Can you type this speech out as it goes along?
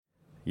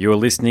You are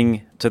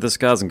listening to the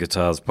Scars and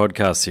Guitars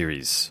podcast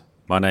series.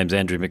 My name's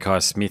Andrew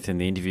Mackay-Smith,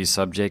 and the interview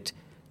subject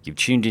you've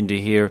tuned in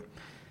to hear,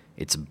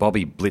 it's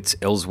Bobby Blitz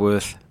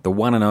Ellsworth, the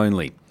one and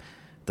only,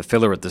 the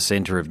fella at the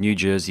centre of New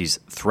Jersey's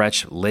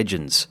thrash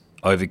legends,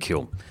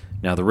 Overkill.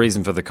 Now, the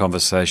reason for the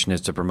conversation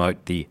is to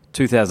promote the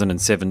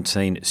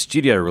 2017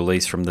 studio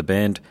release from the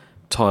band,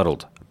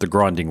 titled The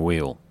Grinding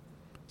Wheel.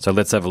 So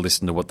let's have a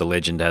listen to what the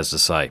legend has to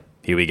say.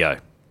 Here we go.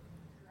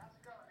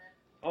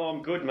 Oh,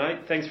 I'm good,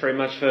 mate. Thanks very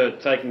much for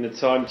taking the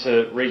time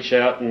to reach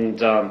out and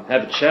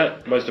have a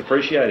chat. Most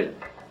appreciated.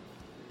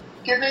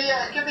 Give me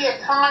a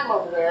time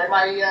over there.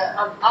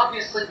 I'm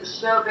obviously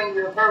disturbing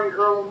your very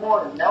early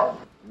morning, no?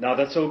 No,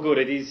 that's all good.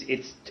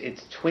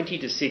 It's 20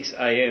 to 6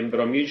 a.m., but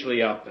I'm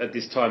usually up at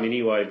this time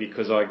anyway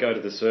because I go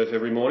to the surf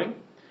every morning.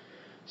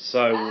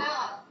 So,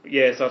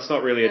 yeah, so it's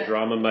not really a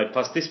drama, mate.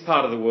 Plus, this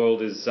part of the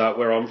world is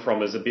where I'm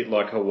from is a bit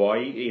like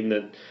Hawaii in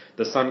that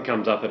the sun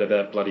comes up at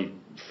about bloody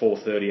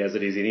 4:30 as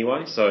it is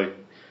anyway. So,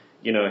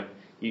 you know,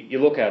 you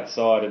look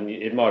outside and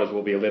it might as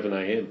well be 11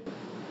 a.m.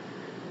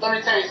 Let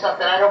me tell you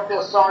something. I don't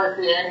feel sorry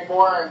for you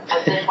anymore, and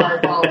I take my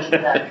apology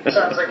back. It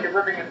sounds like you're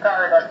living in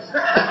paradise.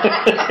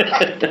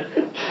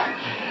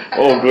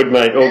 All good,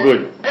 mate. All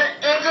good.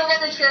 Andrew,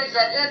 let me change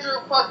that.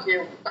 Andrew, fuck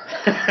you.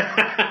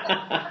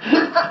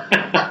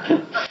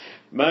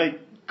 Mate,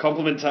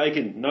 compliment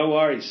taken. No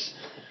worries.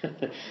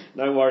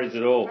 No worries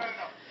at all.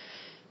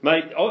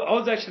 Mate, I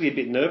was actually a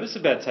bit nervous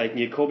about taking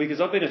your call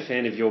because I've been a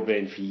fan of your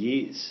band for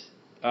years.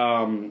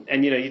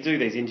 And, you know, you do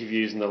these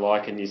interviews and the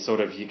like and you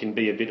can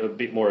be a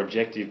bit more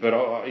objective. But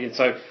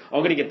so I'm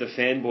going to get the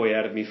fanboy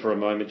out of me for a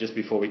moment just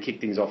before we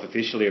kick things off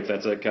officially, if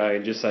that's okay,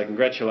 and just say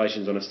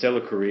congratulations on a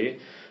stellar career.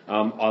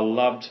 I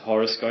loved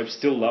Horoscope,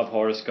 still love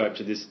Horoscope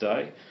to this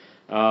day.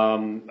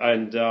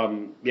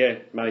 Yeah,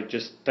 mate,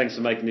 just thanks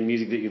for making the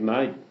music that you've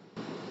made.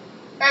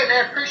 Hey,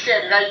 man,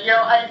 appreciate it.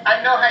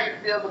 I know how you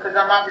feel because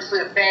I'm obviously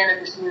a fan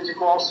of this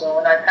music also,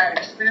 and I've had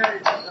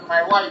experiences in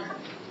my life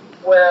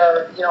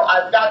where, you know,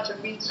 I've got to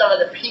meet some of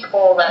the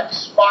people that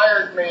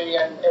inspired me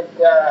and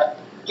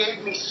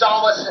gave me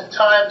solace in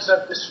times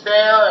of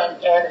despair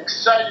and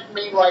excited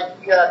me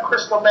like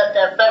crystal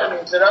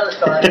methamphetamines at other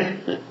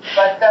times.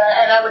 But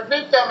and I would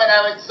meet them and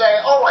I would say,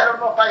 oh, I don't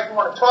know if I even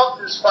want to talk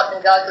to this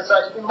fucking guy because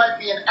he might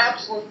be an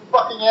absolute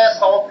fucking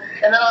asshole,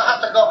 and then I'll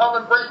have to go home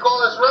and break all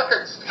his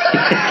records.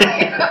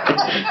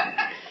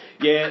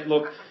 Yeah,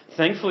 look,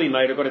 thankfully,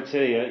 mate, I've got to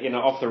tell you,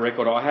 off the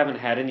record, I haven't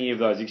had any of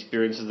those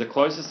experiences. The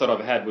closest that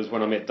I've had was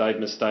when I met Dave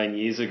Mustaine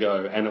years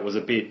ago, and it was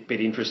a bit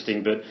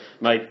interesting. But,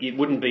 mate, it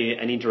wouldn't be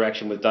an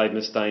interaction with Dave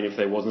Mustaine if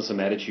there wasn't some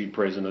attitude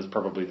present. Is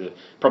probably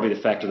the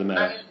fact of the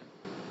matter.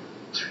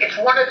 It's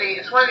one of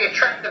the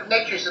attractive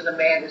natures of the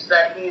man is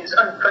that he is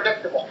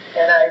unpredictable,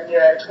 and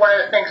it's one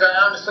of the things I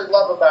honestly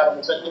love about him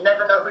is that you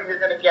never know who you're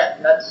going to get,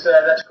 and that's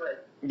great.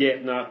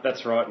 Yeah, no,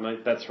 that's right,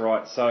 mate. That's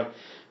right. So,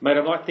 mate,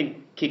 I'd like to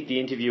kick the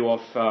interview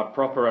off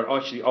proper.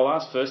 Actually, I'll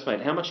ask first,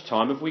 mate, how much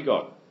time have we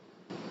got?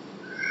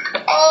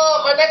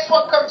 My next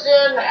one comes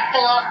in.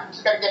 Hang on, I'm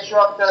just got to get you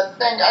off the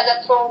thing. I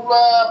got till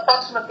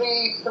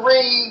approximately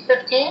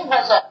 3:15.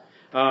 How's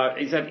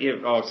that? Is that? Yeah,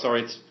 oh,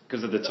 sorry, it's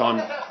because of the time.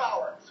 It's about a half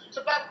hour. It's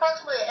about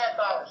approximately a half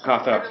hour.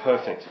 Half hour,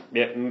 perfect.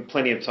 Yeah,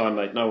 plenty of time,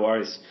 mate. No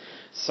worries.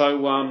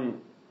 So,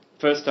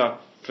 first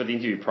up for the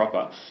interview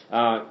proper,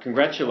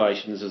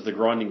 congratulations as The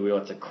Grinding Wheel.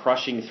 It's a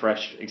crushing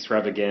thrash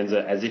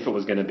extravaganza, as if it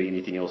was going to be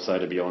anything else, so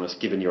to be honest,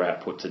 given your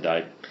output to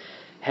date.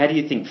 How do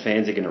you think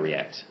fans are going to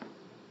react?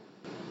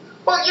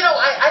 Well,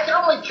 I can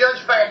only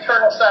judge by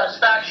internal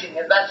satisfaction,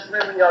 and that's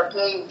really our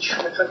gauge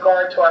with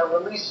regard to our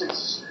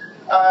releases.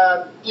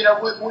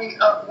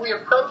 We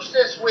approach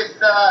this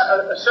with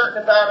a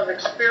certain amount of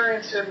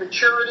experience and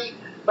maturity,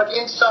 but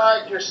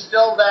inside you're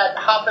still that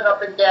hopping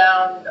up and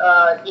down,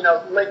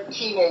 late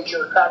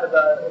teenager kind of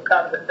a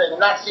thing,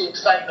 and that's the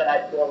excitement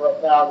I feel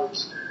right now.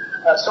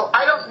 So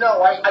I don't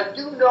know. I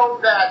do know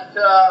that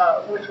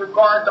with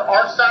regard to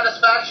our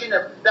satisfaction,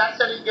 if that's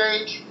any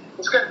gauge,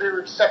 it's going to be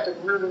accepted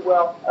really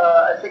well.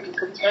 I think it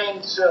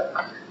contains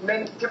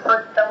many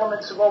different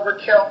elements of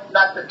Overkill,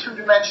 not the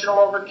two-dimensional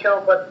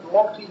Overkill, but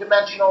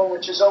multi-dimensional,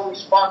 which is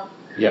always fun.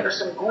 Yep. There's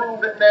some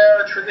groove in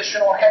there,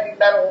 traditional heavy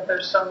metal.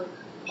 There's some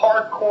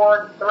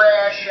hardcore and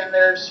thrash, and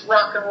there's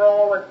rock and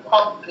roll and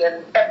punk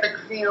and epic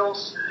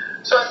feels.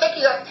 So I think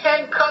you got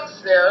 10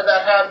 cuts there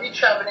that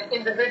each have an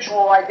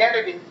individual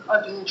identity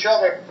unto each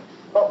other,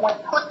 but when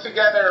put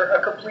together,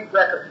 a complete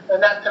record.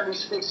 And that to me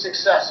speaks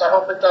success. I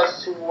hope it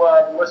does to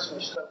the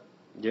listeners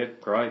too.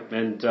 Yep, great.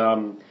 And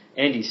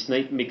Andy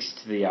Sneap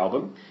mixed the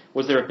album.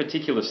 Was there a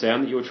particular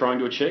sound that you were trying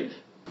to achieve?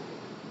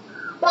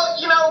 Well,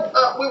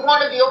 we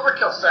wanted the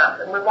Overkill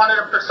sound, and we wanted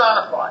to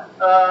personify.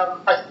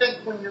 I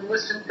think when you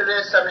listen to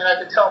this, I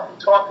could tell from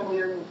talking to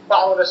you, you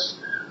followed us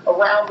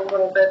around a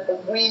little bit,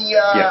 but we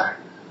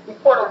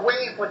caught a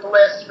wave with the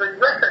last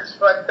 3 records,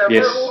 but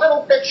we're a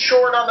little bit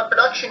short on the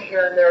production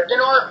here and there, in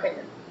our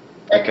opinion.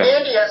 And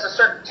Andy has a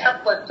certain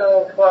template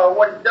of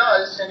what he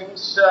does, and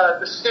he's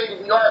the state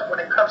of the art when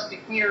it comes to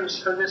ears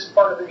for this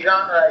part of the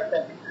genre, I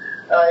think.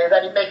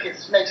 that he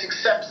makes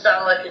Accept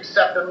sound like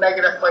Accept or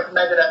Megadeth like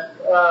Megadeth,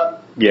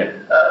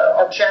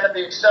 or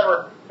Channaby,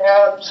 etc.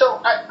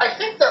 So I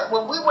think that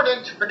when we went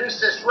in to produce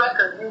this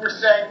record, we were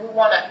saying we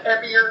want a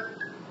heavier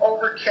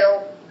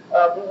Overkill.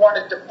 We want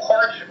to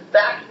depart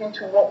back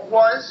into what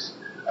was,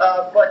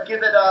 but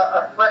give it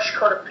a fresh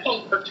coat of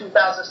paint for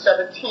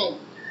 2017.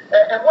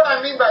 And what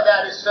I mean by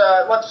that is,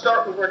 let's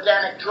start with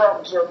organic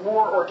drums, or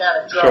more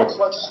organic drums.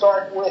 Sure. Let's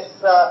start with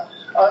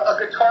a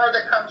guitar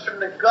that comes from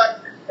the gut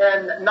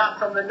and not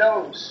from the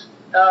nose.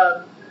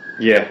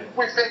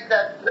 We think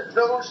that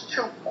those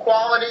two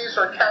qualities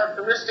or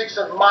characteristics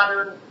of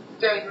modern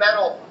day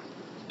metal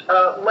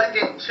lend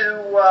it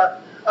to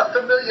a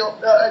familial.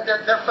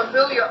 They're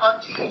familiar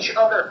unto each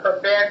other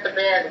from band to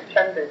band and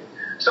can be.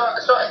 So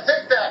I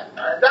think that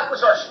that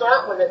was our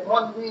start with it.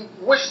 When we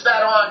wished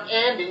that on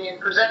Andy and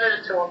presented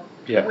it to him,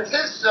 with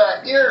his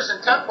ears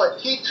and template,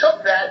 he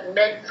took that and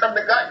made it from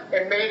the gut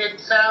and made it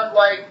sound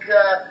like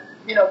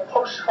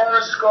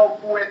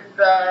post-horoscope with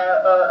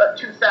a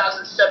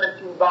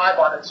 2017 vibe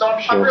on it. So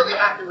I'm really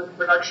happy with the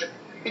production.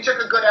 He took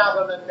a good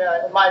album and,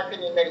 in my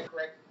opinion, made it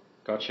great.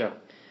 Gotcha.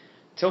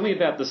 Tell me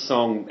about the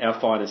song Our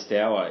Finest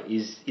Hour.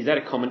 Is that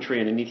a commentary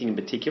on anything in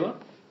particular?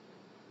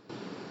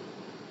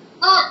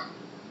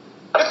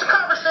 It's a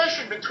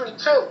conversation between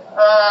two.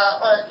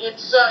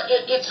 It's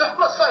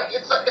almost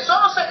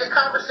like a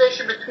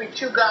conversation between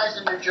two guys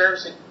in New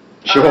Jersey.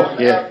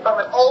 From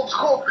an old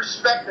school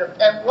perspective,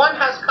 and one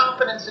has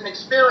confidence and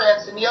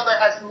experience, and the other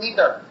has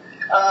neither.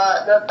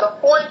 The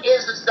point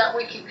is that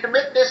we can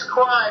commit this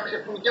crime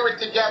if we do it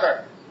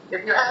together.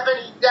 If you have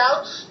any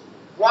doubts,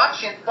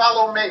 watch and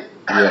follow me.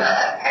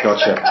 Yeah,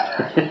 gotcha.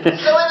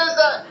 So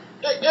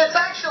it's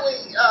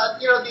actually,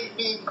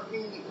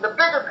 the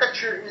bigger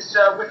picture is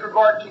with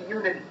regard to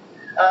unity,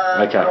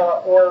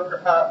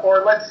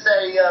 or let's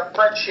say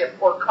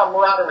friendship or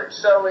camaraderie.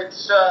 So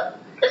it's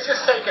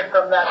just taken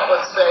from that,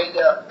 let's say,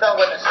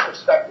 felonist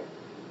perspective.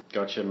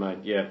 Gotcha, mate.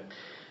 Yeah.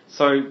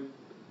 So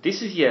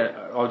this is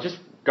I was just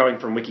going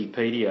from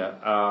Wikipedia.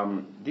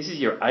 This is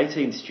your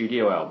 18th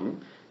studio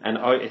album, and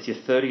it's your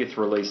 30th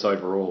release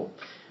overall.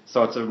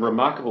 So it's a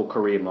remarkable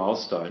career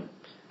milestone.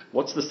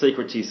 What's the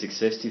secret to your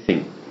success, do you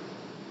think?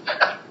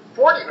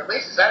 40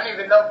 releases. I don't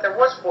even know if there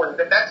was 40,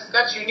 but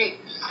that's unique.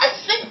 I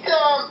think,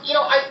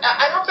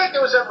 I don't think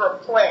there was ever a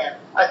plan.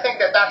 I think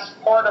that's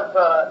part of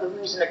the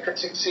reason it could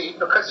succeed,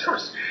 because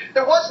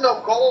there was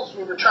no goals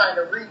we were trying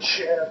to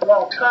reach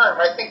long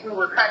term. I think we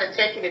were kind of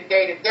taking it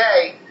day to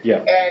day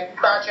and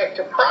project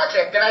to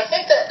project. And I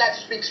think that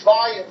speaks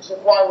volumes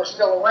of why we're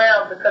still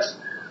around, because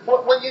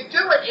when you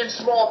do it in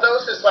small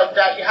doses like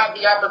that, you have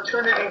the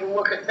opportunity to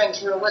look at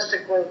things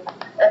realistically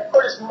and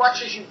put as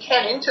much as you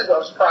can into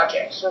those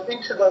projects or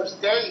into those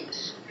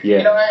days.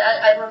 And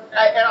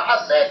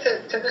I'll say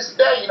it to this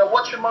day,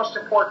 what's your most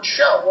important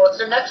show? Well, it's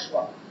the next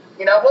one.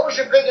 What was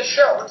your biggest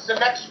show? What's the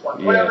next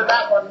one? Whatever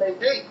that one may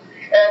be.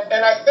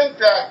 And I think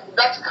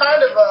that's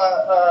kind of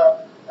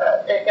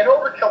an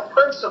overkill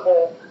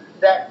principle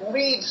that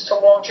leads to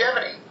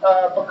longevity,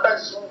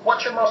 because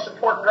what's your most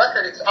important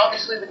record? It's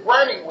obviously the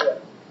grinding wheel.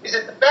 Is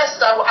it the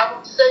best? I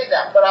won't say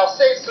that, but I'll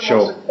say it's the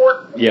most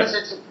important because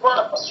it's in front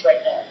of us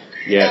right now.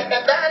 And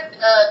that,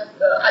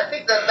 I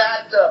think that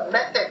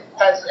method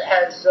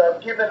has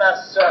given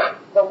us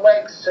the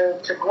legs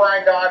to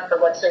grind on for,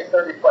 let's say,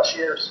 30 plus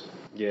years.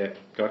 Yeah,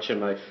 gotcha,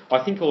 mate.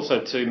 I think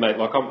also too, mate,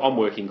 like I'm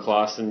working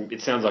class, and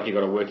it sounds like you've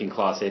got a working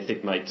class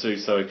ethic, mate, too.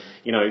 So,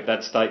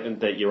 that statement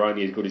that you're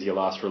only as good as your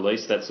last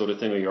release, that sort of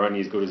thing, or you're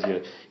only as good as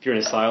if you're in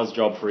a sales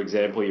job, for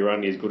example, you're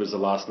only as good as the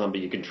last number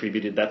you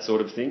contributed, that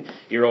sort of thing.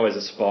 You're always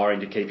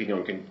aspiring to keeping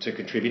on to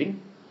contributing.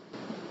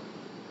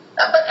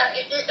 But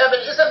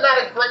isn't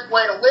that a great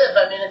way to live?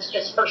 I mean,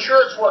 it's for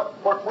sure it's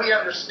what we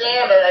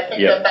understand, and I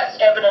think that's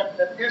evident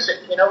in the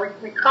music.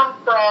 We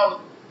come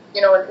from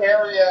an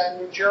area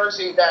in New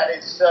Jersey that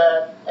is,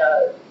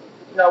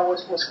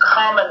 was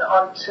common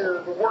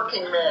unto the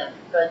working man.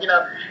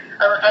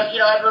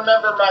 I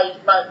remember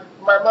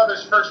my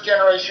mother's first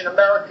generation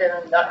American,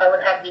 and I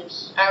would have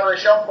these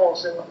Irish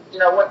uncles, and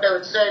what they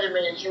would say to me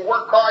is, "You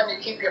work hard and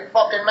you keep your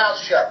fucking mouth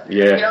shut."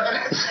 Yeah. And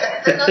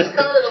that's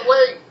kind of the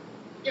way.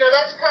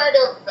 That's kind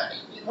of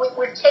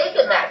we've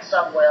taken that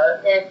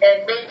somewhere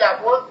and made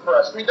that work for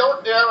us. We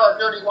don't air our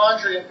dirty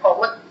laundry in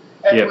public,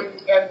 and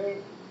we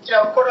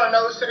put our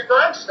nose to the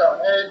grindstone.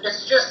 And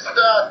it's just,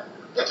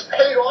 it's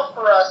paid off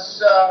for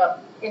us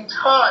in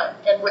time.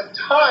 And with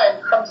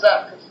time comes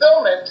that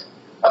fulfillment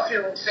of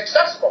feeling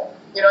successful.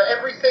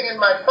 Everything in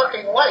my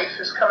fucking life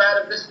has come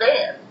out of this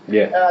band.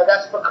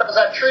 That's because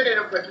I've treated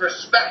it with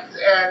respect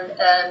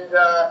and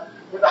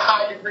with a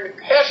high degree of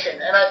passion.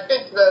 And I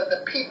think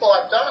the people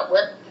I've done it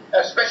with,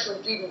 especially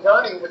Dee Dee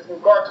Gurney with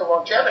regard to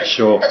longevity, has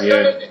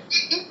done it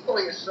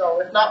equally so,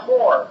 if not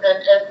more.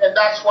 And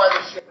that's why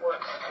this shit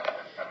works.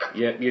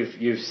 Yeah,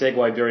 you've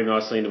segued very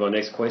nicely into my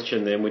next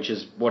question then, which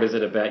is, what is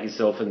it about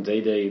yourself and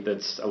Dee Dee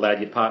that's allowed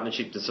your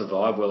partnership to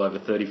survive well over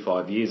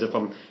 35 years? If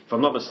I'm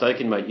not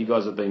mistaken, mate, you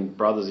guys have been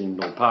brothers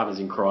or partners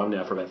in crime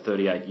now for about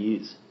 38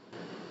 years.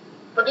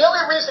 But the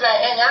only reason I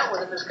hang out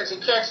with him is because he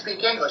can't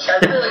speak English. I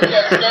really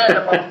can't stand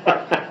him.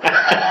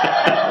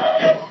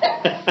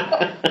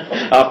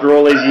 After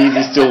all these years,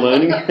 he's still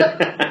learning.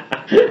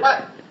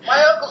 My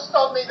uncles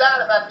told me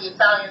that about the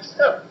Italians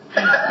too.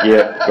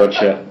 Yeah,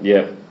 gotcha.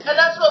 Yeah. And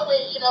that's what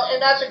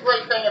and that's a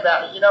great thing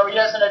about it. He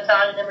has an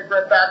Italian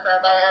immigrant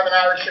background. I have an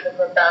Irish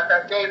immigrant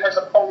background. Dave has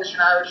a Polish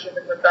and Irish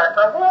immigrant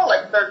background. We're all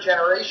like third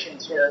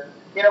generations here.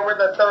 We're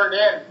the third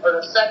in, or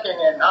the second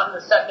in. I'm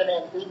the second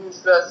in.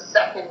 He's the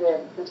second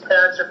in. His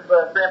grandparents are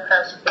from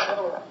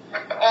Italy.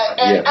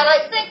 And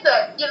I think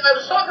that, I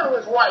was talking to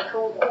his wife,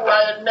 who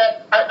I had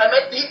met. I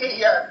met Dee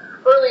Dee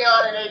early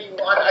on in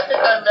 '81. I think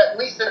I met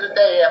Lisa the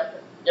day after.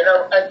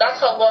 And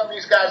that's how long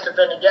these guys have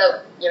been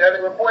together.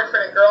 They were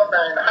boyfriend and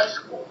girlfriend in high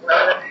school.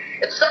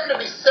 It's something to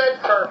be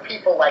said for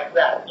people like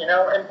that.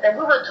 And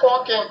we were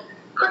talking,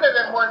 couldn't have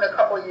been more than a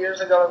couple of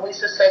years ago, and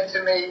Lisa said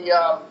to me,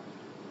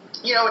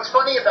 it's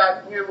funny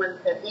about you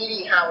and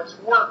Edie, how it's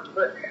worked,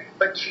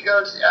 but she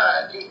goes,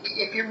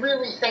 if you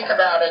really think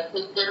about it,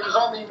 it was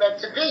only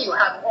meant to be. You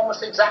have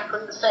almost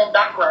exactly the same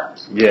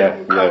backgrounds. Yeah,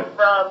 you come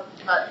from,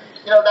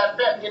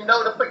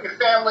 to put your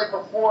family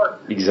before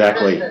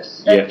exactly.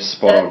 business.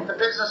 Spot on. And the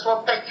business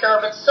will take care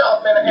of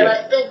itself. And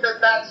I think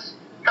that's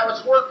how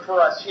it's worked for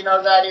us.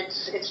 That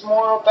it's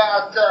more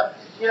about,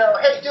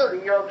 hey, dude, are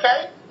you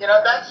okay?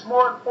 That's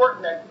more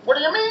important than, what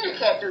do you mean you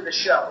can't do the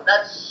show?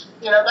 That's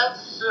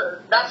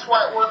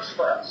why it works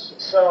for us.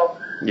 So,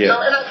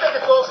 and I think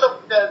it's also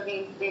the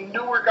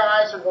newer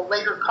guys or the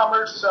later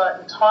comers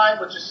in time,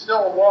 which is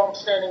still a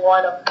long-standing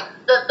lineup,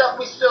 that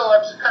we still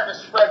have kind of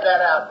spread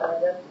that out.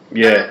 And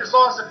as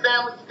long as the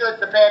family's good,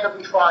 the band will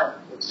be fine.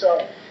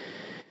 So.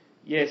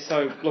 Yeah,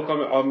 so look,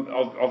 I'm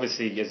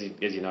obviously, as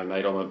you know,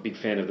 mate, I'm a big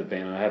fan of the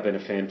band, and I have been a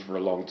fan for a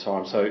long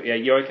time. So, yeah,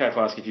 you're okay if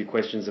I ask a few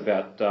questions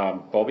about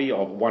Bobby?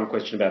 Or one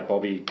question about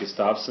Bobby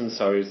Gustafson.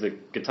 So, he's the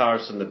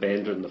guitarist in the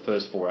band in the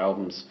first 4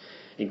 albums,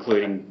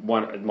 including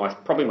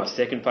probably my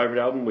second favourite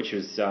album, which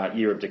was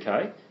Years of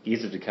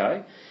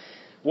Decay.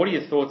 What are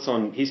your thoughts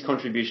on his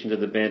contribution to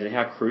the band, and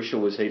how crucial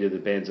was he to the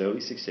band's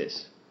early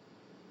success?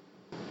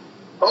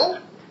 Who?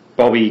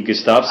 Bobby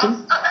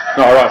Gustafson.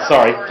 Oh, right,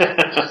 sorry.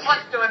 Just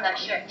like doing that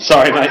shit.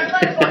 Sorry, mate. I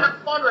just want to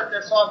have fun with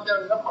this all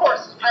doing. Of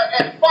course,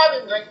 and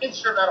Bobby was an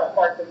instrumental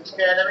part of this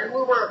band. I mean,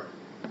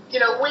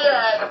 we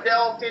had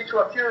delved into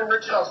a few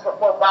originals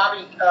before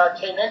Bobby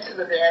came into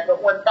the band,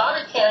 but when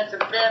Bobby came into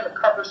the band, the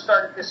covers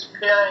started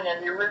disappearing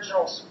and the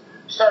originals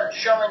started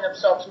showing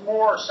themselves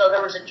more, so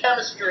there was a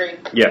chemistry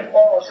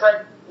almost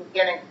right at the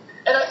beginning.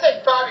 And I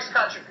think Bobby's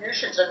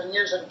contributions in the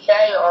Years of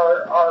Decay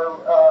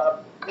are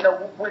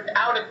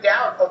without a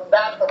doubt of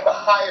the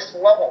highest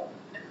level.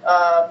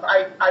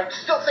 I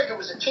still think it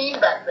was a team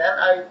back then.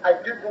 I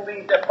do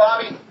believe that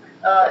Bobby,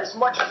 as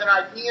much as an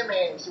idea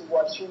man as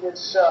he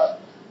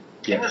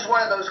was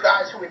one of those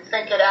guys who would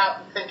think it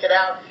out, and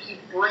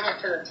he'd bring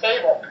it to the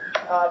table.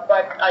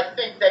 But I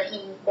think that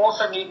he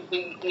also needed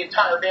the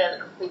entire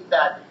band to complete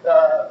that,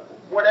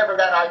 whatever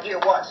that idea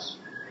was.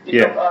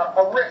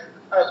 A riff,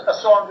 a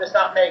song does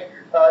not make,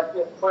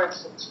 for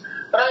instance.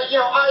 But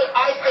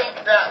I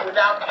think that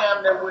without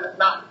him, there would have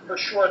not, for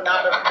sure,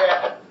 not have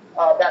been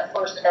that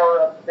first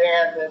era of the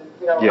band.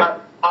 And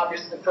I'm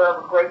obviously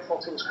forever grateful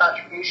to his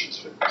contributions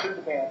to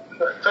the band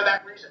for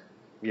that reason.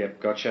 Yeah,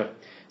 gotcha.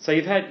 So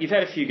you've had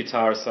a few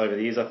guitarists over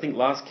the years. I think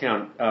last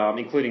count,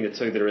 including the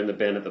 2 that are in the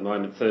band at the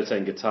moment,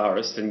 13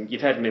 guitarists, and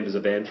you've had members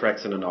of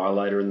Anthrax and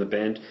Annihilator in the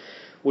band.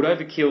 Would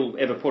Overkill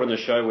ever put on a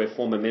show where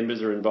former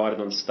members are invited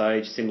on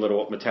stage, similar to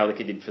what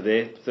Metallica did for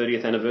their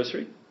 30th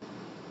anniversary?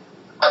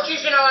 Oh,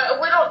 geez, we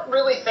don't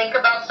really think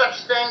about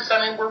such things.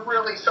 I mean, we're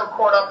really so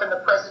caught up in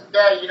the present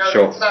day.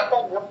 Sure. It's that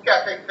whole work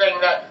ethic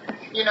thing that, I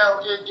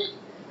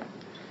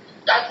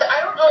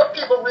don't know if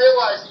people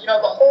realize,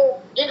 the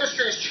whole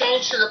industry has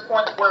changed to the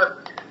point where,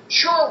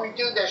 sure, we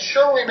do this,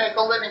 sure, we make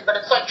a living, but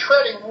it's like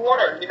treading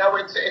water.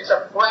 It's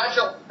a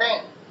fragile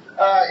thing.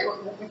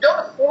 We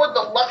don't afford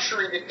the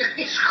luxury to do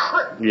these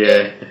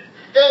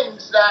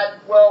things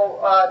that will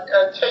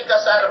take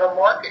us out of a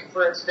market,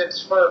 for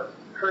instance, for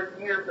a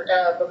year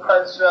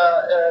because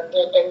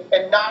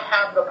and not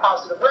have the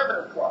positive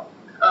revenue flow.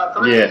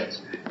 For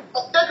instance, I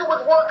think it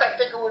would work. I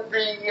think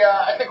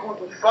it would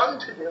be fun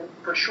to do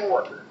for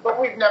sure.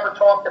 But we've never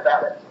talked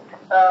about it.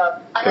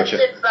 I had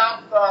Sid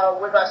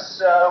Valve with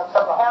us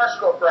from the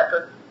Horoscope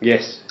record.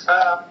 Yes.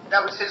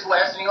 That was his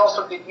last, and he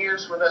also did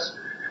Years with us.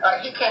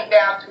 He came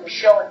down to a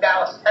show in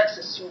Dallas,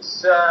 Texas.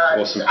 He's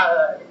awesome.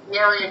 In the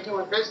area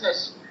doing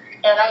business.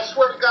 And I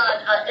swear to God,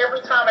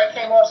 every time I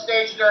came off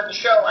stage during the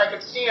show, I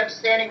could see him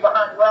standing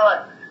behind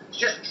Ron,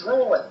 just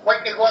drooling,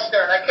 waiting to go up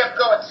there. And I kept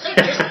going, Sid,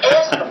 just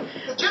ask him.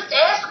 Just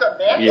ask him,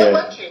 man. He'll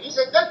let you. He's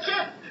a good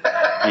kid.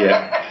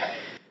 Yeah.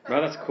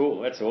 No, that's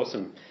cool. That's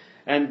awesome.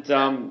 And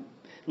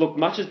look,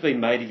 much has been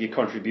made of your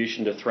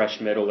contribution to thrash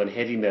metal and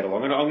heavy metal.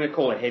 I'm going to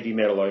call it heavy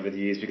metal over the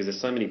years because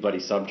there's so many bloody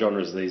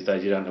subgenres these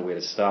days you don't know where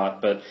to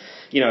start. But,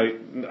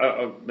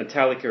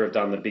 Metallica have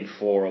done the big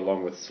 4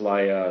 along with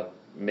Slayer,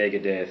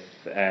 Megadeth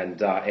and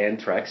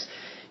Anthrax.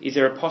 is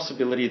there a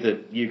possibility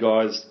that you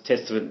guys,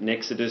 Testament and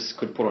Exodus,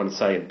 could put on,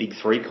 say, a Big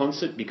Three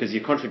concert? Because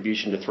your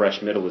contribution to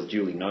thrash metal is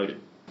duly noted.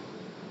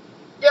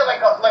 Yeah,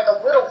 like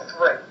a little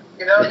three.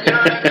 You know what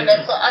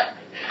I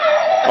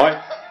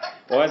mean?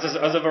 Well, as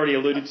I've already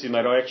alluded to,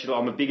 mate,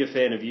 I'm a bigger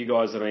fan of you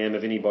guys than I am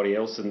of anybody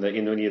else in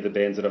any of the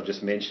bands that I've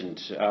just mentioned.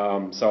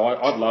 So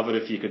I'd love it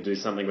if you could do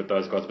something with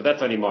those guys, but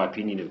that's only my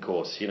opinion, of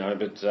course, you know.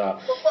 But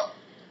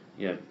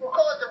yeah, we'll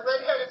call it the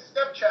redheaded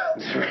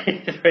stepchild.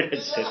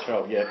 Redheaded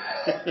stepchild, yeah.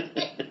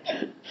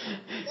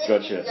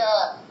 Gotcha.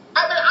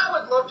 I mean, I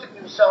would love to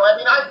do so. I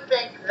mean, I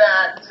think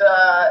that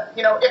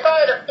if I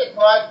had to pick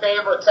my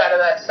favorites out of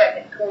that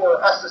second tour,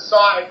 us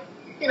aside,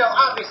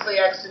 obviously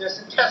Exodus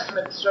and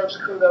Testament deserves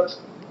kudos.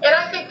 And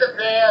I think the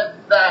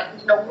band that,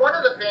 one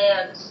of the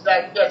bands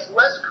that gets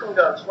less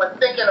kudos when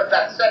thinking of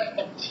that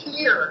second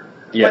tier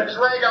was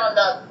right on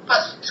the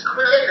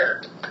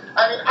Creator.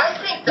 I mean, I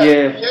think that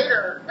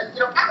Creator,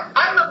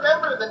 I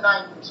remember the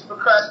 90s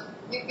because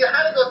you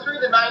had to go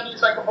through the 90s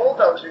like a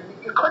bulldozer.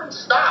 You couldn't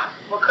stop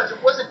because it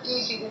wasn't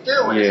easy to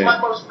do. And it's my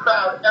most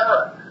proud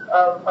era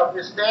of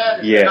this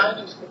band in the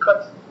 90s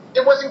because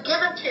it wasn't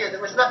given to you.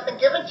 There was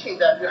nothing given to you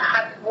then. You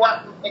had to go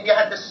out and you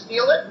had to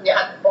steal it, and you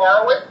had to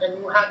borrow it,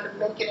 and you had to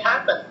make it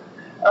happen.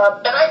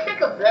 And I think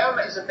of them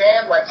as a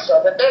band like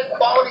so, that their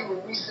quality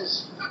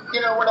releases,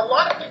 when a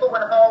lot of people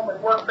went home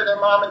and worked for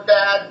their mom and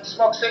dad and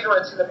smoked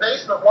cigarettes in the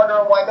basement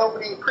wondering why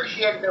nobody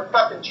appreciated their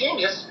fucking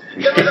genius,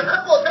 there was a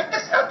couple of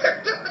bands out there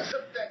doing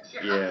some things.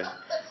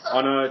 I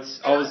know.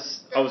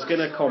 I was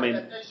going to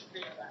comment.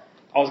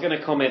 I was going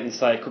to comment and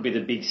say it could be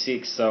the Big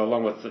Six. So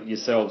along with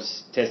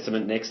yourselves,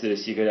 Testament and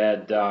Exodus, you could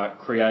add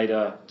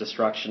Creator,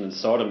 Destruction, and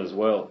Sodom as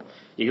well.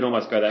 You could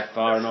almost go that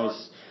far. And I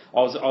was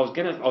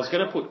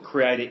going to put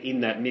Creator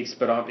in that mix,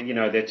 but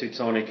they're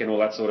Teutonic and all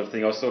that sort of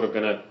thing. I was sort of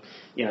going to,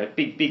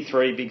 Big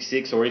Three, Big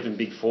Six, or even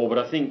Big Four. But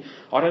I think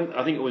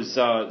it was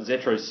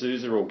Zetro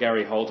Souza or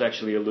Gary Holt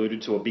actually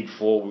alluded to a Big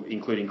Four,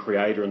 including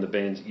Creator and the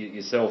bands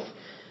yourself,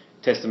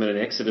 Testament and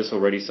Exodus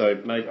already. So,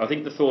 mate, I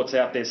think the thought's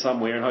out there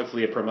somewhere, and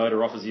hopefully a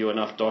promoter offers you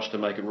enough dosh to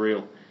make it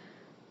real.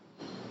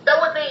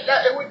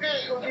 It would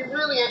be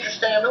really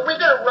interesting. I mean, we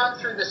did a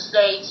run through the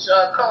States,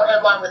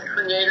 co-headline with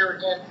Creator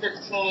in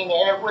 2015,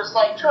 and it was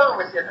like touring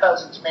with your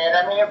cousins, man.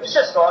 I mean, it was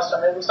just awesome.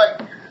 It was like,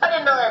 I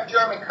didn't know I have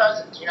German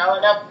cousins, And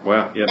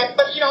wow, yeah.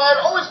 But, I'd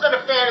always been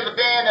a fan of the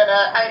band, and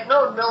I had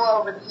known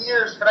Milla over the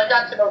years, but I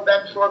got to know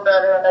Ventura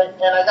better,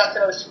 and I got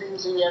to know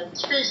Speezy, and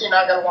Speezy and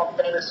I got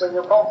along famously.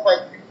 We're both,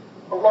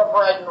 love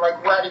riding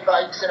ratty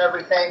bikes and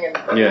everything, and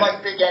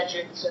like big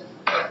engines. And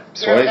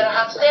and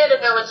I'm standing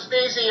there with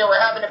Speezy, and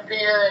we're having a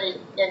beer,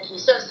 and he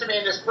says to me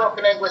in this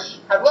broken English,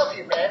 "I love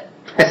you, man."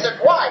 I said,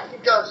 "Why?" He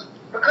goes,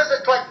 "Because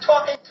it's like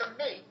talking to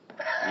me."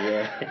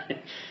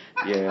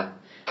 Yeah.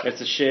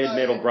 It's a shared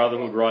metal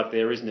brotherhood right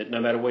there, isn't it?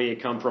 No matter where you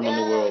come from in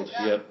the world.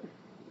 Yep.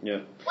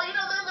 Well,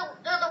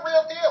 they're the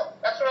real deal.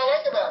 That's what I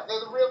like about it. They're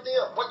the real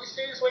deal. What you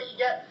see is what you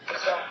get.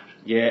 So.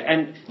 Yeah,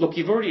 and look,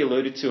 you've already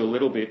alluded to a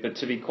little bit, but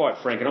to be quite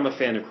frank, and I'm a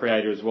fan of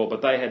Creator as well,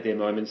 but they had their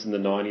moments in the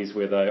 90s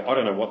where I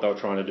don't know what they were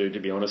trying to do, to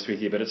be honest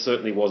with you, but it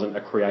certainly wasn't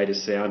a Creator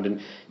sound,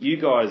 and you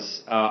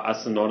guys are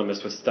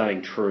synonymous with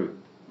staying true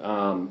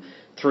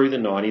through the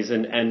 90s,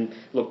 and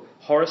look,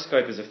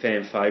 Horoscope is a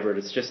fan favourite.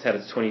 It's just had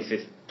its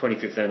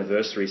 25th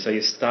anniversary, so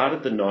you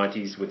started the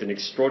 90s with an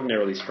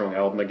extraordinarily strong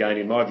album. Again,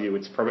 in my view,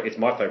 it's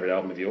my favourite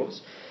album of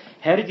yours.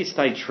 How did you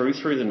stay true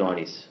through the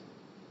 90s?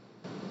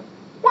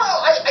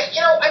 Well,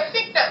 I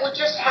think that we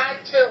just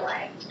had to,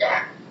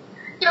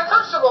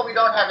 first of all, we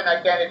don't have an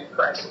identity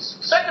crisis.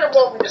 Second of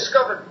all, we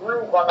discovered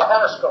groove on the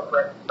Horoscope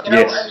record.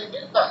 Yes. I mean,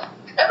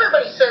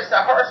 everybody says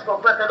that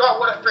Horoscope record, oh,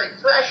 what a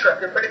great thrash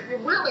record, but if you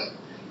really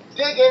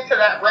dig into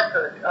that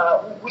record,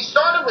 we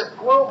started with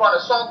groove on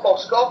a song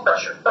called Skull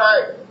Crusher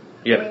Friday.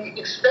 Yep. We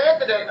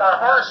expanded it on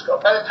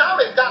Horoscope. By the time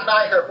it got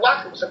I Hear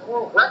Black, it was a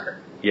groove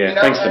record. Yeah,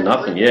 Thanks for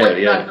Nothing.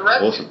 Yeah,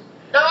 awesome.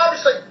 Now,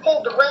 obviously,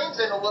 pulled the reins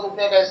in a little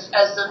bit as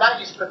the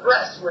 90s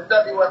progressed with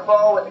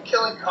WFO and The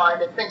Killing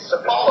Kind and things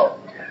to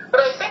follow. But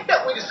I think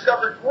that we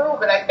discovered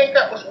groove, and I think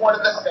that was one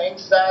of the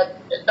things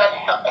that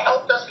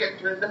helped us get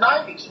through the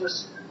 90s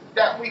was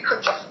that we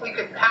could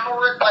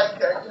power it like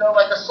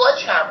a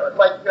sledgehammer. It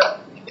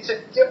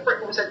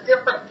was a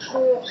different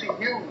tool to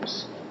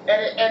use,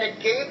 and it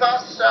gave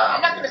us.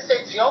 I'm not going to say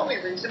it's the only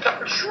reason, but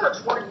for sure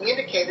it's one of the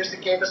indicators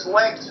that gave us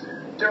legs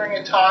during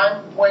a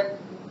time when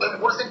it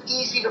wasn't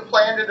easy to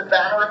play under the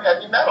banner of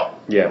heavy metal.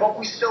 Yeah.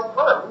 But we still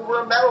were. We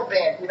were a metal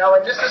band, and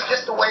this is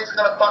just the way it's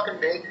going to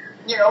fucking be.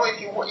 If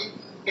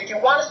you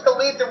want us to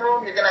leave the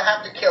room, you're going to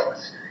have to kill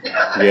us.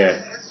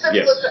 It's simple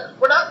as that.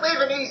 We're not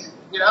leaving easy,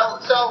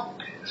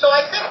 So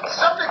I think to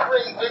some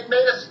degree it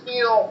made us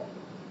feel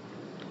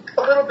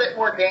a little bit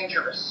more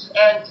dangerous.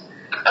 And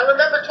I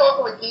remember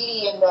talking with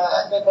Dee Dee in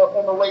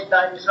the late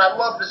 90s, and I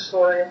love this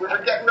story, and we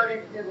were getting ready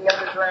to do the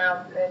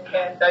Underground,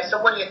 and I said,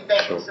 "What do you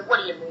think?" He said,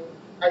 "What do you mean?"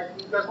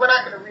 He goes, "We're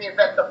not going to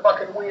reinvent the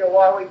fucking wheel,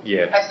 are we?"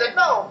 Yeah. I said,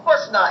 "No, of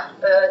course not."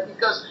 He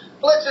goes,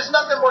 "Blitz, there's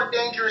nothing more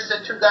dangerous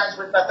than two guys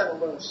with nothing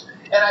to lose."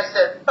 And I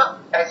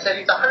said,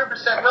 he's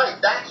 100% right.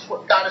 That's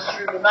what got us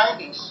through the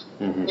 90s.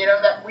 Mm-hmm. You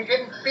know, that we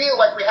didn't feel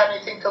like we had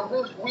anything to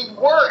lose. We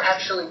were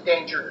actually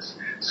dangerous.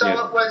 So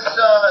Yeah. it was,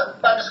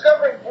 by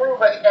discovering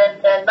groove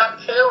and not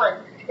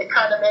caring, it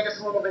kind of made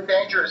us a little bit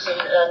dangerous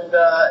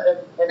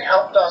and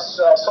helped us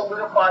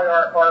solidify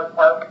our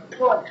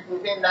point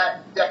within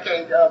that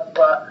decade of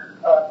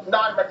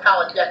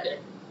non-metallic decade.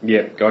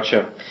 Yeah,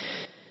 gotcha.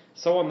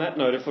 So on that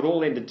note, if it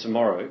all ended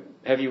tomorrow,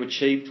 have you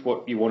achieved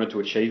what you wanted to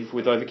achieve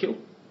with Overkill?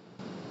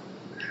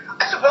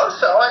 I suppose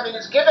so. I mean,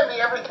 it's given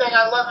me everything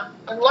I love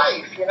in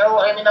life, you know.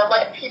 I mean, I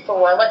like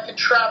people. I like to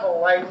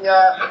travel. I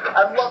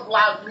love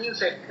loud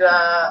music.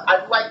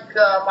 I like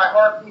my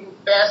heart beating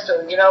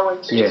faster, you know.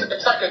 It's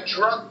like a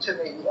drug to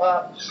me.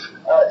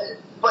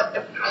 But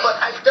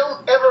I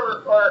don't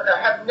ever or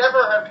have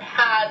never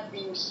had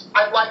these.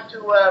 I'd like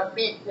to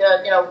be,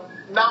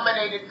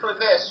 nominated for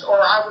this, or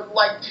I would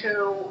like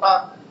to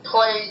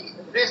play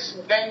this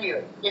venue.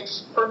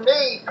 For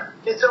me,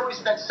 it's always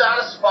been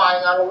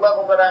satisfying on a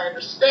level that I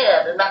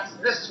understand, and that's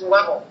this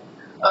level.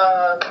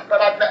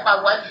 But I've met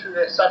my wife through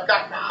this. I've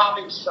gotten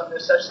hobbies from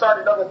this. I've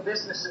started other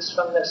businesses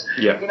from this.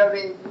 Yeah. You know,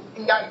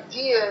 the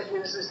idea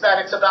is that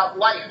it's about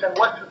life, and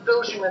what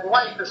fulfills you in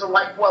life is a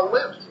life well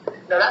lived.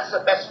 Now that's the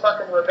best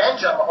fucking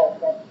revenge on the whole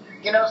thing.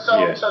 You know,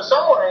 so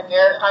somewhere in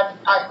there,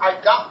 I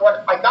got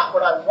what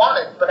I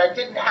wanted, but I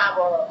didn't have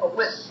a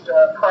list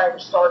prior to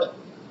starting.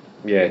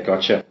 Yeah,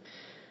 gotcha.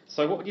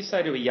 So what would you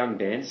say to a young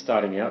band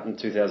starting out in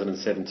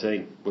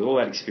 2017 with all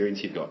that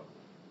experience you've got?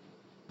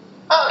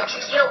 Oh,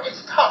 geez, you know,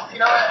 it's tough. You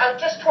know, I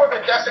just toured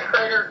with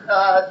Desecrator,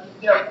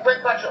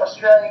 great bunch of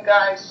Australian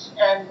guys,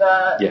 and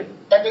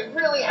they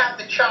really have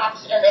the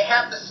chops, and they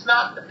have the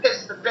snot, the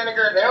piss, the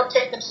vinegar. They don't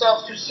take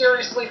themselves too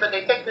seriously, but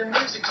they take their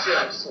music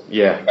seriously.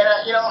 Yeah. And,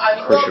 I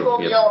love all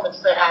the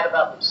elements they had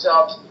about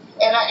themselves.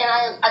 And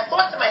I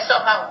thought to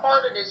myself how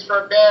hard it is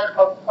for a band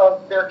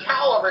of their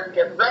caliber to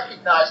get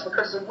recognized,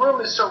 because the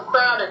room is so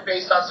crowded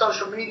based on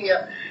social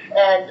media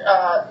and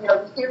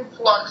the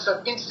influx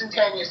of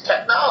instantaneous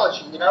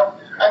technology. You know,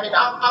 I mean,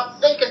 I'm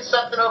thinking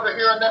something over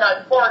here, and then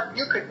I fart.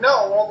 You could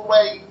know all the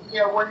way,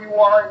 where you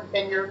are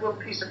in your little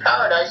piece of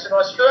paradise in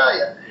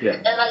Australia. Yeah.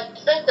 And I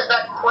think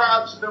that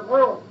crowds the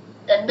room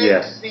and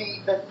makes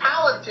the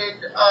talented,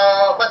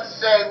 let's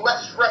say,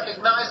 less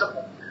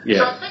recognizable. Yeah.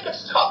 So I think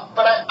it's tough,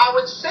 but I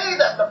would say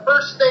that the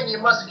first thing you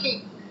must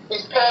keep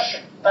is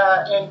passion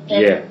in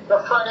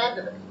the front end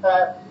of it.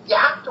 You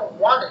have to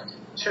want it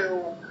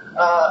to,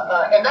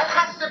 and that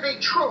has to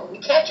be true. You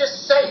can't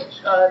just say it.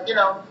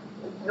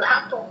 You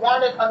have to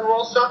want it under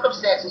all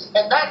circumstances,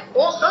 and that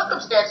all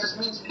circumstances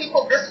means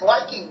people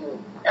disliking you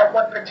at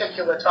one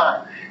particular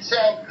time,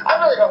 saying, "I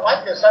really don't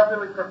like this. I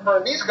really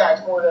prefer these guys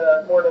more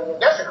than the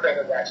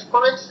Desecrator guys,"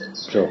 for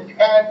instance. Sure.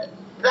 And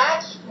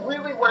that's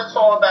really what it's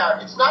all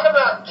about. It's not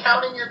about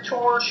counting your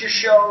tours, your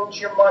shows,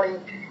 your money.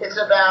 It's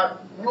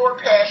about your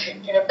passion.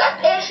 And if that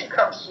passion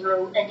comes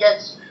through and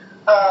gets,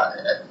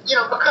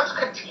 becomes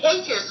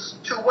contagious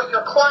to what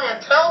your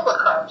clientele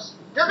becomes,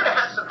 you're going to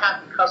have some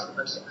happy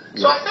customers.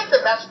 So I think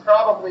that's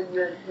probably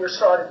your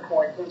starting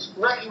point, is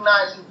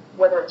recognizing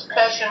whether it's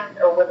passion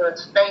or whether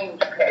it's feigned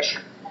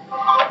passion.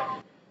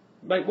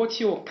 Mate,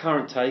 what's your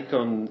current take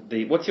on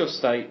what's your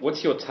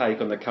take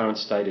on the current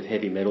state of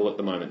heavy metal at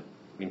the moment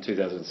in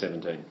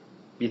 2017?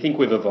 You think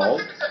we've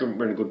evolved?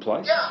 We're in a good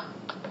place? Yeah.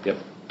 Yep.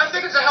 I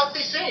think it's a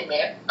healthy scene,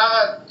 man.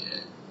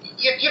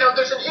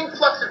 There's an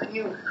influx of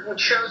youth, which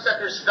shows that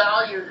there's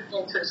value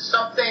into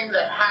something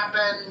that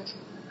happened,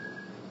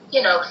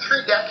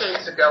 3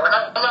 decades ago. And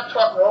I'm not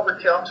talking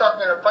Overkill. I'm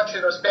talking a bunch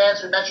of those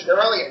bands we mentioned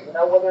earlier. I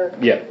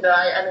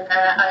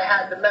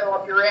had the Metal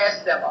Up Your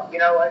Ass demo.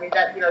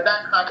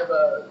 That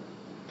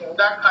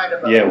kind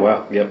of a Yeah.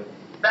 Wow. Yep.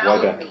 value,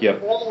 Way back.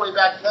 Yep. all the way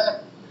back then.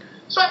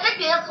 So I think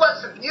the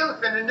influx of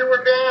youth and the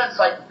newer bands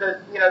like the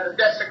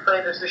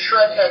Desecrators, the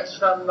Shredheads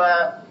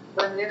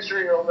from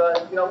Israel,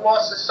 the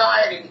Lost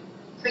Society,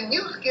 the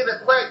youth give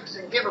it legs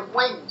and give it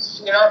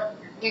wings.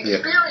 The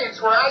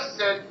experience where I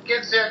sit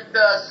gives it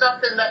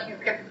something that you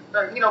can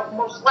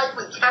most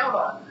likely count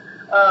on.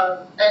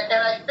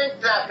 And I think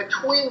that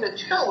between the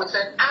two, it's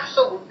an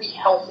absolutely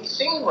healthy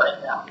scene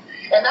right now,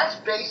 and that's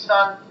based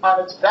on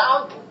its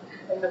value.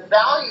 And the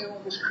value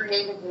was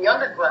created in the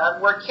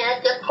underground where it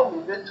can't get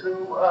polluted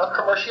through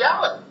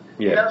commerciality.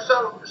 Yeah.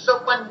 So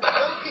when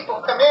young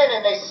people come in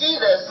and they see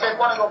this, they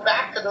want to go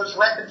back to those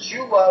records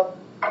you love,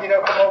 from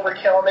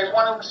Overkill, and they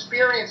want to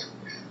experience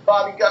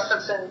Bobby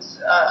Gustafson's,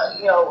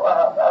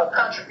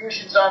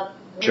 contributions on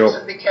Mutants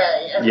of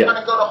Decay, and want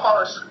to go to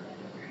Horror School.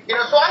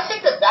 So I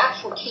think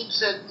that's what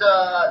keeps it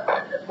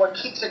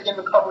in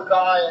the public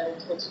eye,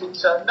 and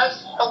it's a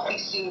nice, healthy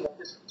scene at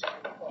this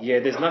particular point. Yeah,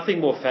 there's nothing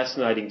more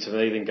fascinating to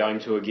me than going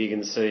to a gig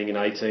and seeing an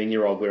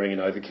 18-year-old wearing an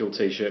Overkill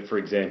T-shirt, for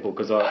example,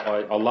 because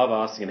I love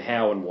asking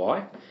how and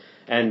why.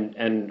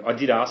 And I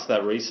did ask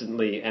that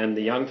recently, and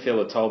the young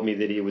fella told me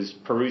that he was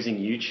perusing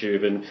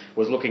YouTube and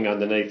was looking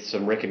underneath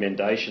some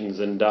recommendations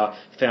and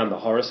found the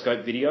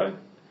Horoscope video.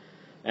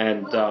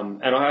 And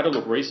I had a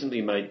look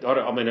recently, mate.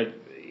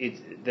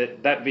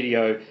 that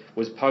video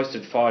was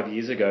posted 5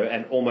 years ago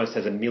and almost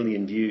has 1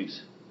 million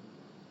views.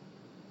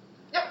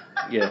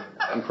 Yeah,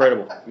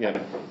 incredible. Yeah,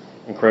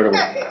 incredible.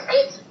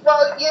 It's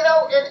well, you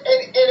know,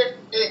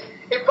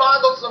 it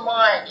boggles the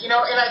mind, you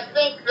know, and I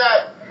think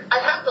that I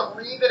have to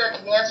leave it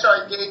at the answer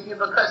I gave you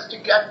because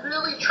I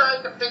really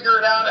tried to figure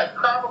it out. I'd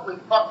probably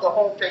fuck the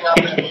whole thing up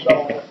and it was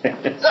over.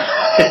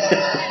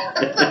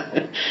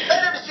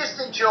 Better to just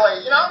enjoy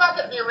it. You know, I'm not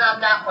going to be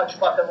around that much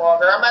fucking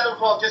longer. I might as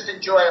well just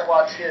enjoy it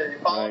while it's here.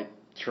 Right.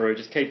 True.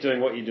 Just keep doing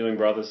what you're doing,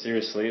 brother.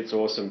 Seriously, it's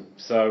awesome.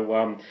 So,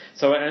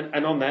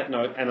 and on that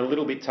note, and a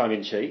little bit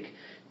tongue-in-cheek,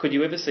 could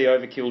you ever see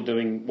Overkill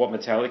doing what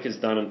Metallica's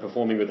done and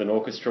performing with an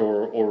orchestra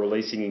or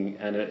releasing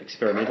an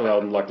experimental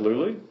album like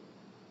Lulu?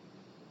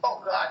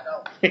 Oh, God,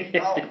 no.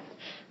 No.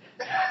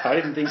 I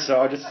didn't think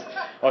so. I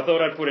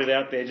thought I'd put it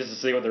out there just to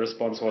see what the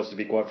response was, to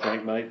be quite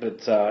frank, mate.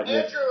 But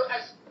Andrew,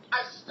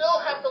 I still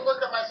have to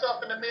look at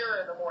myself in the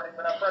mirror in the morning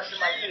when I'm brushing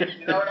my teeth.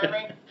 You know what I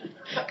mean?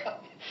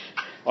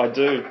 I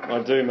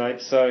do,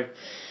 mate. So,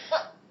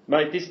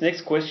 mate, this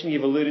next question,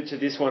 you've alluded to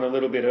this one a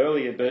little bit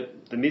earlier,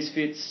 but the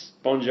Misfits,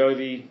 Bon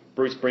Jovi,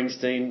 Bruce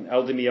Springsteen,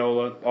 Al Di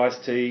Meola,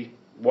 Ice-T,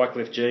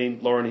 Wyclef Jean,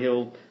 Lauryn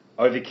Hill,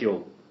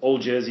 Overkill, all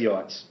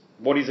Jerseyites.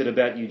 What is it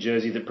about New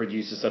Jersey that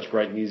produces such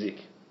great music?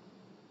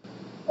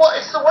 Well,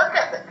 it's the work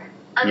ethic.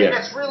 I mean,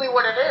 that's really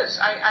what it is.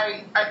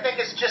 I think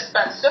it's just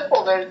that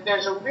simple.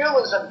 There's a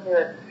realism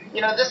here. You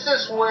know, this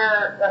is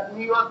where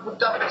New York would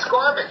dump its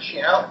garbage,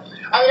 you know.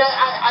 I mean,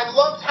 I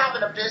loved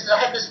having a business.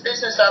 I had this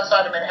business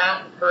outside of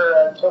Manhattan for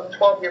a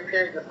 12-year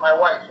period with my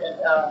wife,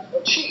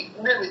 and she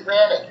really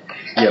ran it.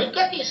 And you'd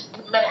get these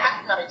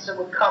Manhattanites that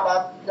would come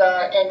up,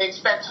 and they'd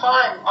spend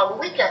time on the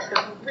weekends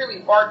because it was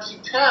really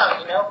artsy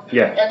town, you know.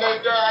 Yeah. And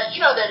they'd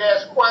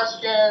ask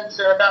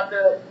questions about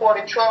the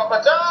 40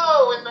 chocolates.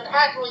 Oh, in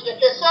Manhattan we get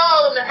this.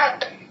 Oh, in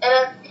Manhattan.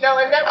 And, you know,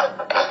 and that would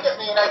look at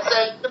me and I'd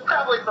say, they're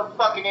probably from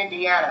fucking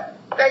Indiana.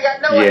 They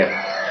got no idea.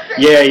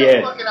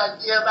 No fucking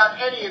idea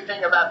about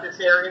anything about this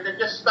area. They're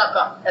just stuck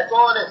up. That's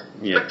all it is.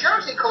 Yeah. But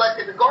Jersey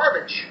collected the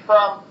garbage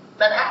from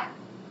Manhattan.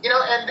 You know,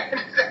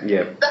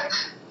 and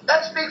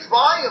that speaks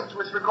volumes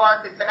with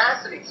regard to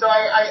tenacity. So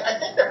I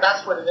think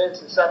that's what it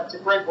is. It's a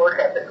great work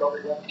ethic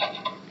over there.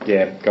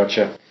 Yeah,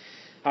 gotcha.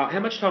 How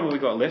much time have we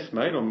got left,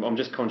 mate? I'm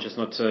just conscious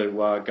not to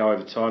go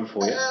over time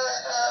for you.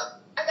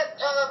 I got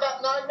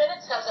about 9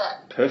 minutes. How's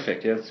that?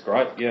 Perfect. Yeah, that's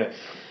great. Yeah.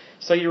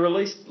 So you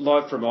released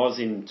Live from Oz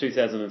in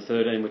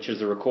 2013, which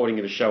is a recording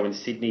of a show in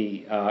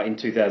Sydney in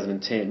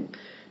 2010.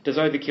 Does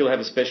Overkill have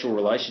a special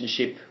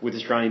relationship with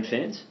Australian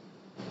fans?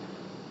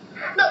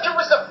 No, it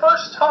was the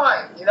first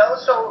time, you know,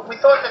 so we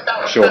thought that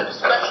was kind of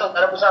special,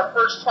 that it was our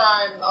first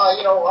time,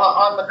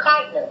 on the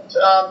continent.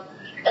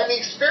 And the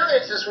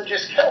experiences were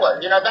just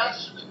killer. You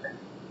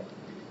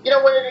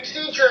know, when it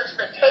exceeds your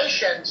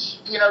expectations,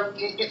 you know,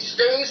 it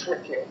stays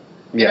with you.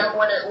 You know,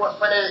 when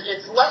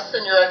it's less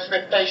than your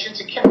expectations,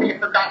 it can be a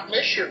forgotten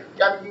issue.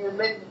 I mean, you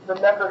may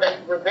remember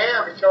that you were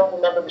there, but you don't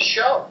remember the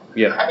show.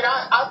 Yeah. I mean,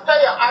 I'll tell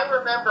you, I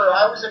remember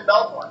I was in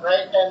Melbourne,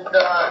 right, and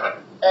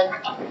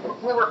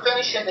we were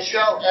finishing the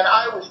show, and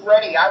I was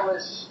ready. I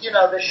was, you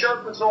know, the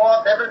shirt was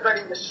off,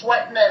 everybody was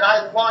sweating, and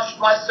I launched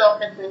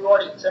myself into the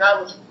audience, and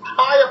I was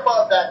high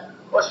above that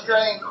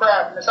Australian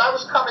crowd. And as I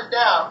was coming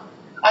down,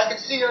 I could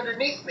see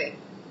underneath me,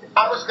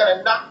 I was going to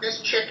knock this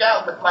chick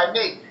out with my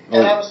knee.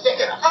 And I was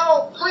thinking,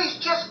 oh,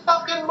 please, just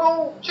fucking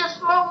move.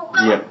 Just move.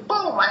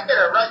 Boom, I hit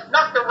her, right?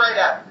 Knocked her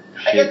right out.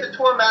 I hit the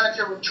tour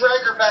manager. We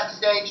drag her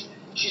backstage.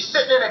 She's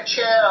sitting in a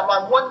chair. I'm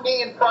on one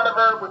knee in front of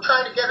her. We're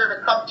trying to get her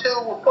to come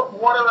to. We're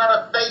putting water on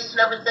her face and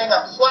everything.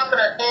 I'm slapping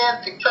her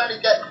hand to try to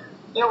get,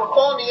 you know, we're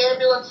calling the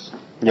ambulance.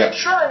 And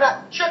sure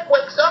enough, chick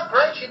wakes up,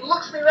 right? She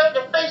looks me right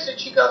in the face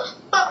and she goes,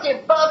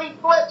 fucking Bobby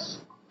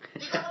Blitz.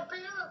 You got a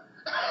beer?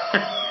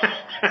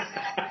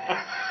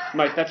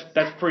 Mate,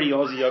 that's pretty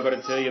Aussie, I've got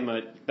to tell you,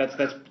 mate.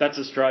 That's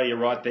Australia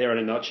right there in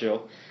a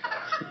nutshell.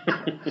 And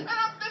I'm thinking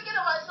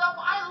to myself,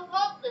 I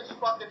love this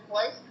fucking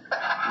place.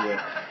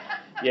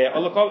 Yeah.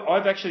 Look,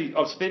 I've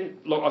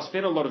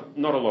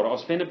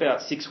spent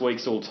about 6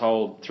 weeks all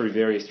told through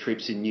various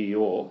trips in New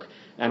York,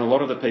 and a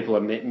lot of the people I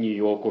met in New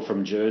York were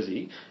from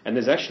Jersey, and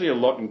there's actually a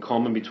lot in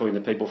common between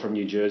the people from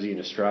New Jersey and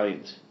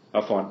Australians.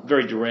 I find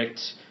very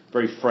direct,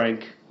 very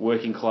frank,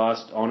 working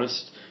class,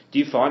 honest. Do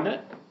you find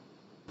that?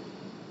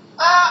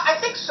 I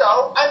think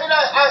so. I mean,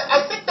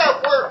 I think that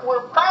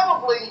we're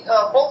probably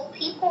both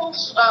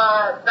peoples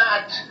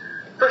that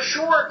for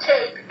sure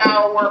take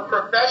our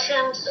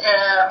professions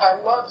and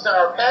our loves and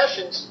our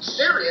passions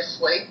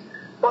seriously,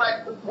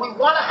 but we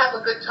want to have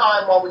a good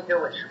time while we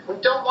do it. We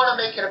don't want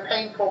to make it a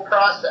painful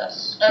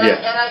process. And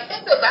I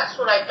think that's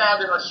what I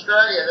found in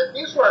Australia, that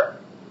these were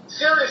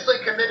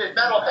seriously committed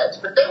metalheads,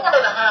 but they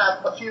wanted to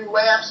have a few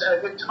laughs and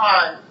a good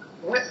time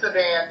with the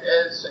band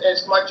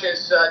as much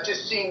as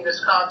just seeing this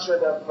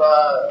concert of,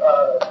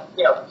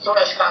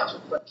 thrash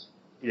concert.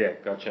 Yeah,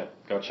 gotcha.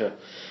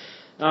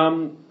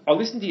 I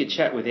listened to your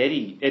chat with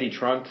Eddie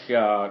Trunk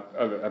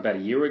about a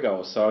year ago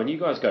or so, and you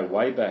guys go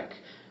way back.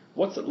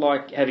 What's it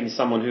like having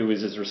someone who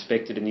is as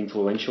respected and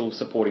influential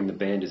supporting the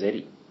band as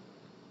Eddie?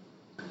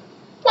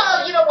 Well,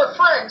 Well, we're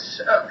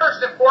friends.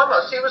 First and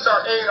foremost, he was our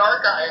A&R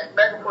guy at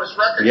Megaforce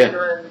Records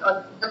during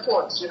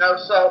Influence,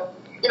 So,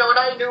 and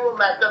I knew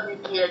him at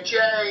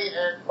WPHA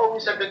and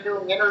always have been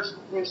doing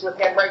interviews with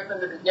him right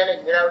from the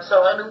beginning,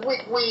 So, I mean,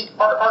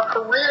 our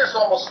careers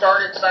almost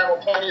started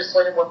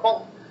simultaneously, and we're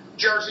both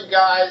Jersey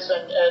guys,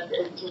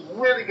 and he's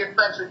really good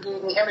friends with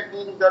Didi. Him and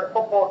Didi go to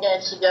football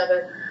games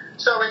together.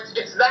 So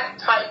it's that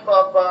type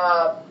of,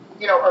 a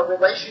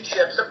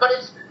relationship. So, but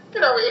it's,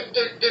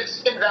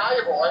 it's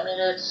invaluable. I mean,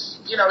 it's,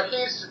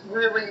 he's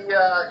really,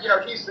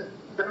 he's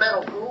the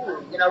metal guru.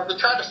 To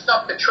try to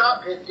stump the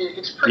Trump,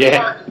 it's pretty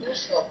hard to do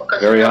so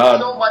because he knows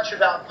so much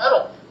about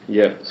metal.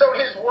 Yeah. So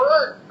his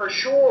word, for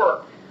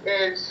sure,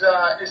 is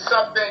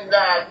something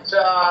that,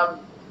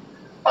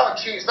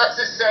 let's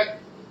just say,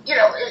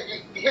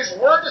 his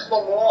word is the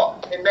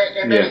law in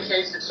many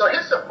cases. So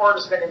his support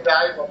has been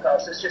invaluable to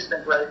us. It's just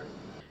been great.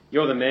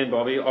 You're the man,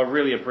 Bobby. I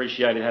really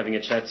appreciated having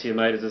a chat to you,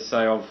 mate. As I say,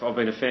 I've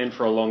been a fan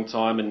for a long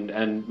time,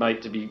 and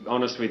mate, to be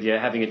honest with you,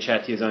 having a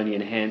chat to you has only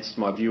enhanced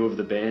my view of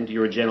the band.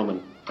 You're a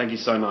gentleman. Thank you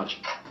so much.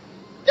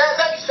 Yeah,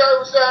 thank you, sir. It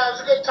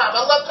was a good time.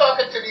 I love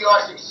talking to the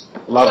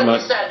Aussies. Love, like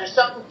mate. you said, there's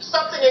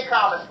something in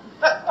common.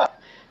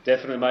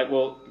 Definitely, mate.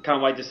 Well,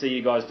 can't wait to see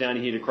you guys down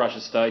here to crush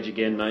a stage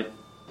again, mate.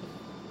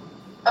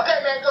 Okay,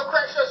 man, go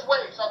crash those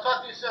waves. I'll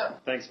talk to you soon.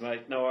 Thanks,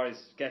 mate. No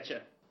worries.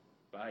 Catcha.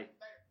 Bye.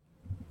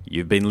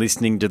 You've been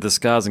listening to the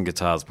Scars and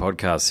Guitars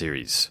podcast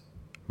series.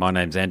 My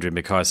name's Andrew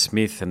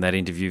Mackay-Smith, and that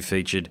interview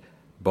featured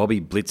Bobby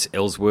Blitz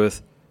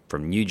Ellsworth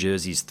from New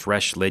Jersey's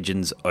thrash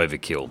legends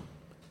Overkill.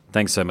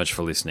 Thanks so much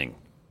for listening.